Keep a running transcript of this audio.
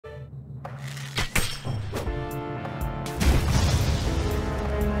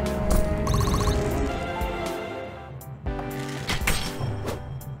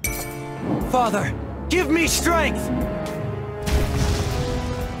Father, give me strength!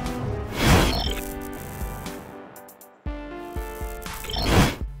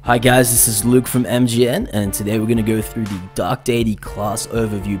 Hi guys, this is Luke from MGN, and today we're going to go through the Dark Deity class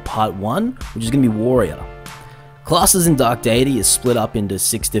overview part 1, which is going to be Warrior. Classes in Dark Deity is split up into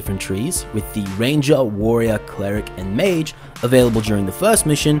 6 different trees, with the Ranger, Warrior, Cleric, and Mage available during the first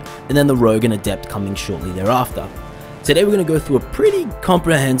mission, and then the Rogue and Adept coming shortly thereafter. Today we're going to go through a pretty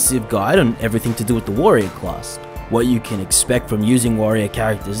comprehensive guide on everything to do with the Warrior class, what you can expect from using Warrior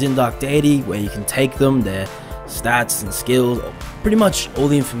characters in Dark Deity, where you can take them, their stats and skills, pretty much all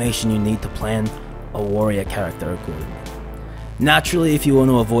the information you need to plan a Warrior character accordingly. Naturally, if you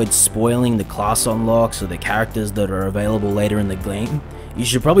want to avoid spoiling the class unlocks or the characters that are available later in the game, you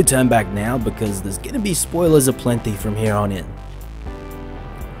should probably turn back now because there's going to be spoilers aplenty from here on in.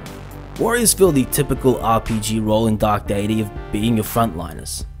 Warriors fill the typical RPG role in Dark Deity of being your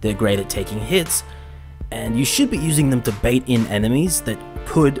frontliners. They're great at taking hits, and you should be using them to bait in enemies that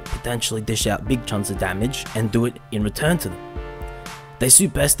could potentially dish out big chunks of damage and do it in return to them. They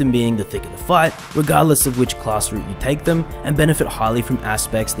suit best in being the thick of the fight, regardless of which class route you take them, and benefit highly from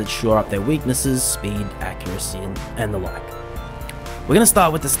aspects that shore up their weaknesses, speed, accuracy, and the like. We're going to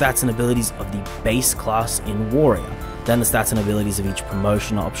start with the stats and abilities of the base class in Warrior, then the stats and abilities of each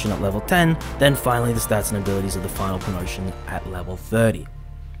promotion option at level 10, then finally the stats and abilities of the final promotion at level 30.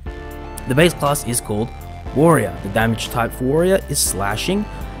 The base class is called Warrior. The damage type for Warrior is slashing,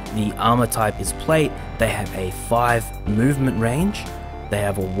 the armor type is plate, they have a 5 movement range, they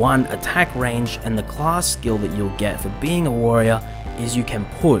have a 1 attack range, and the class skill that you'll get for being a Warrior is you can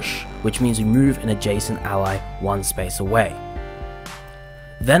push, which means you move an adjacent ally 1 space away.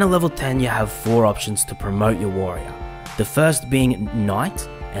 Then at level 10 you have 4 options to promote your Warrior. The first being Knight,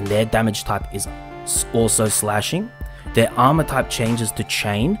 and their damage type is also slashing. Their armor type changes to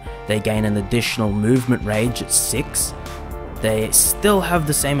chain, they gain an additional movement range at 6. They still have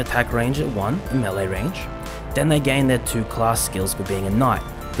the same attack range at 1, a melee range. Then they gain their 2 class skills for being a knight.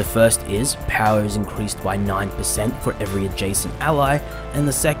 The first is power is increased by 9% for every adjacent ally, and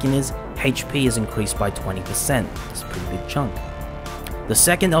the second is HP is increased by 20%. It's a pretty big chunk. The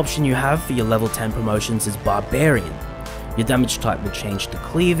second option you have for your level 10 promotions is Barbarian. Your damage type will change to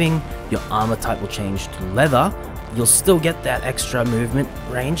cleaving, your armor type will change to leather, you'll still get that extra movement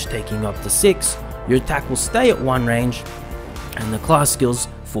range taking up to 6, your attack will stay at 1 range, and the class skills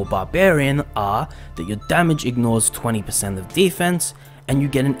for Barbarian are that your damage ignores 20% of defense, and you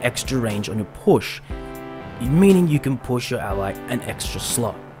get an extra range on your push, meaning you can push your ally an extra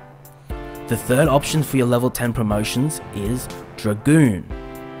slot. The third option for your level 10 promotions is Dragoon.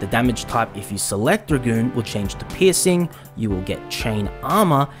 The damage type, if you select Dragoon, will change to piercing, you will get chain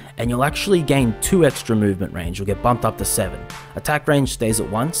armor, and you'll actually gain 2 extra movement range, you'll get bumped up to 7. Attack range stays at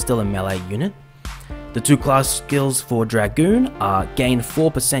 1, still a melee unit. The 2 class skills for Dragoon are gain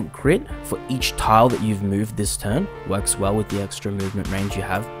 4% crit for each tile that you've moved this turn, works well with the extra movement range you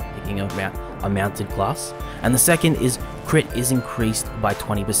have picking a mounted class. And the second is crit is increased by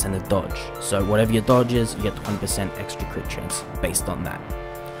 20% of dodge, so whatever your dodge is, you get 20% extra crit chance based on that.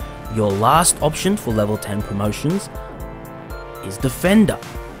 Your last option for level 10 promotions is Defender.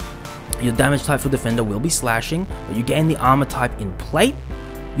 Your damage type for Defender will be slashing, but you gain the armor type in plate.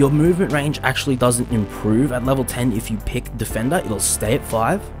 Your movement range actually doesn't improve at level 10 if you pick Defender, it'll stay at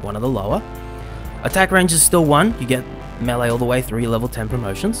 5, one of the lower. Attack range is still 1, you get melee all the way through your level 10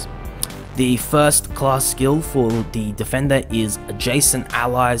 promotions. The first class skill for the Defender is adjacent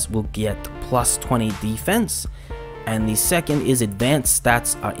allies will get plus 20 defense. And the second is advanced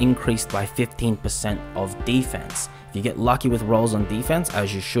stats are increased by 15% of defense. If you get lucky with rolls on defense,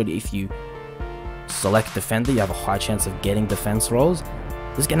 as you should if you select Defender, you have a high chance of getting defense rolls.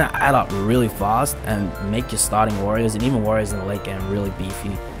 This is going to add up really fast and make your starting warriors and even warriors in the late game really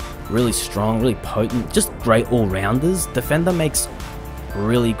beefy, really strong, really potent, just great all-rounders. Defender makes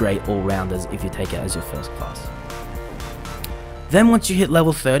really great all-rounders if you take it as your first class. Then once you hit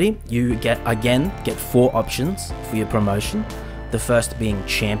level 30, you get 4 options for your promotion. The first being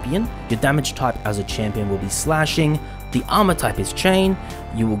Champion. Your damage type as a Champion will be slashing. The armor type is chain.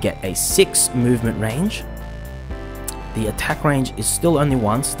 You will get a 6 movement range. The attack range is still only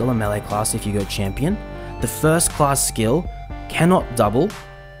 1, still a melee class if you go Champion. The first class skill cannot double,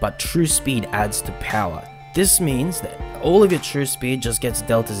 but true speed adds to power. This means that all of your true speed just gets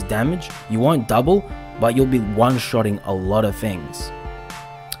dealt as damage. You won't double, but you'll be one-shotting a lot of things.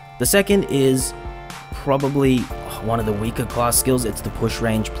 The second is probably one of the weaker class skills. It's the push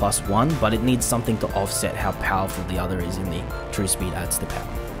range plus 1, but it needs something to offset how powerful the other is in the true speed adds to power.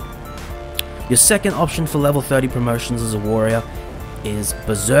 Your second option for level 30 promotions as a warrior is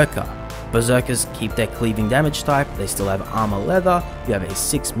Berserker. Berserkers keep their cleaving damage type, they still have armor leather, you have a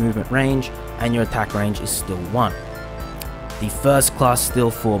 6 movement range, and your attack range is still 1. The first class skill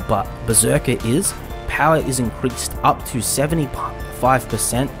for Berserker is power is increased up to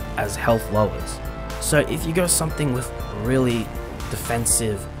 75% as health lowers. So if you go something with really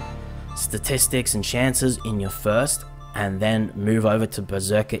defensive statistics and chances in your first, and then move over to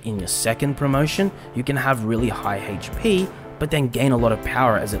Berserker in your second promotion, you can have really high HP, but then gain a lot of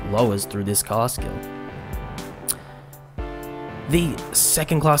power as it lowers through this class skill. The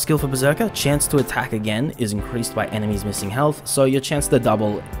second class skill for Berserker, chance to attack again, is increased by enemies missing health, so your chance to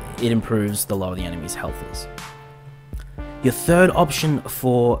double, it improves the lower the enemy's health is. Your third option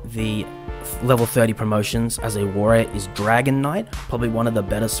for the level 30 promotions as a warrior is Dragon Knight, probably one of the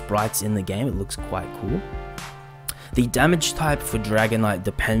better sprites in the game, it looks quite cool. The damage type for Dragon Knight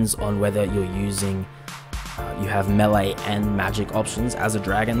depends on whether you're using, you have melee and magic options as a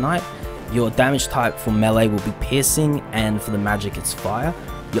Dragon Knight. Your damage type for melee will be piercing, and for the magic it's fire.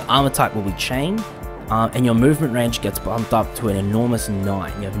 Your armor type will be chain, and your movement range gets bumped up to an enormous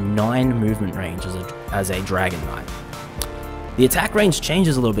 9. You have 9 movement range as a Dragon Knight. The attack range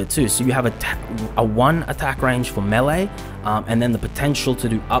changes a little bit too, so you have a 1 attack range for melee, and then the potential to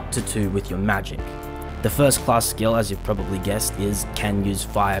do up to 2 with your magic. The first class skill, as you've probably guessed, is can use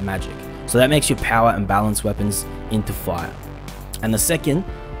fire magic. So that makes your power and balance weapons into fire. And the second,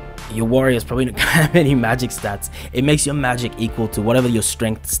 your warrior is probably not going to have any magic stats. It makes your magic equal to whatever your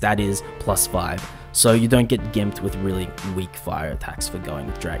strength stat is plus 5. So you don't get gimped with really weak fire attacks for going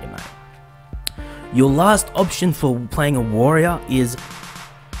with Dragon Knight. Your last option for playing a warrior is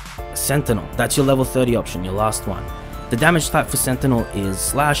Sentinel. That's your level 30 option, your last one. The damage type for Sentinel is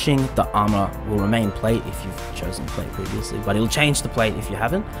slashing. The armor will remain plate if you've chosen plate previously, but it'll change to plate if you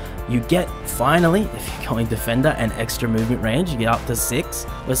haven't. You get, finally, if you're going Defender, an extra movement range. You get up to 6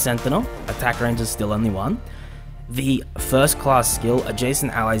 with Sentinel. Attack range is still only 1. The first class skill,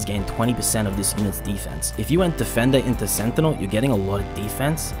 adjacent allies gain 20% of this unit's defense. If you went Defender into Sentinel, you're getting a lot of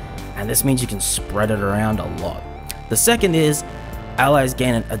defense, and this means you can spread it around a lot. The second is allies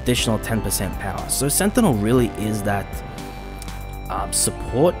gain an additional 10% power. So Sentinel really is that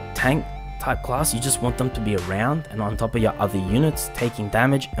support tank type class. You just want them to be around and on top of your other units, taking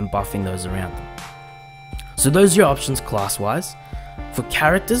damage and buffing those around them. So those are your options class wise. For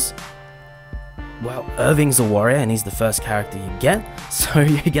characters, well, Irving's a warrior and he's the first character you get, so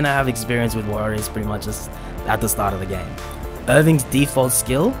you're gonna have experience with warriors pretty much just at the start of the game. Irving's default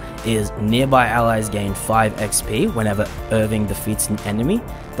skill is nearby allies gain 5 XP whenever Irving defeats an enemy.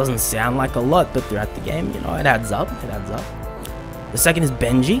 Doesn't sound like a lot, but throughout the game, you know, it adds up. The second is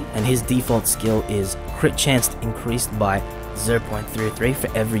Benji, and his default skill is crit chance increased by 0.33 for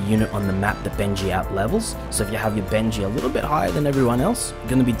every unit on the map that Benji out levels. So if you have your Benji a little bit higher than everyone else, you're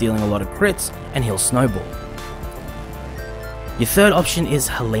going to be dealing a lot of crits, and he'll snowball. Your third option is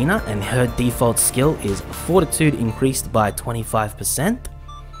Helena, and her default skill is Fortitude increased by 25%.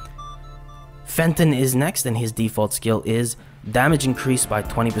 Fenton is next, and his default skill is damage increased by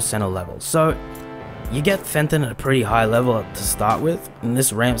 20% a level. So you get Fenton at a pretty high level to start with, and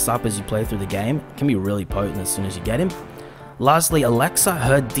this ramps up as you play through the game. It can be really potent as soon as you get him. Lastly, Alexa,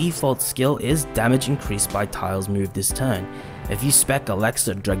 her default skill is damage increased by tiles moved this turn. If you spec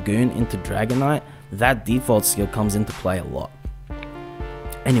Alexa Dragoon into Dragon Knight, that default skill comes into play a lot.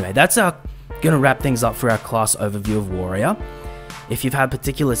 Anyway, that's gonna wrap things up for our class overview of Warrior. If you've had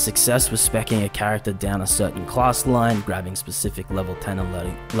particular success with speccing a character down a certain class line, grabbing specific level 10 and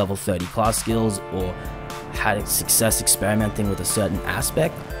level 30 class skills, or had success experimenting with a certain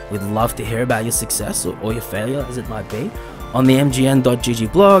aspect, we'd love to hear about your success or your failure as it might be on the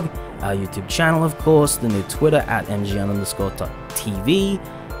mgn.gg blog, our YouTube channel of course, the new Twitter at mgn_TV,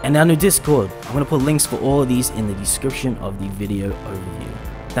 and our new Discord. I'm going to put links for all of these in the description of the video overview.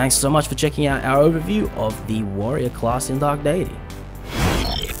 Thanks so much for checking out our overview of the Warrior class in Dark Deity.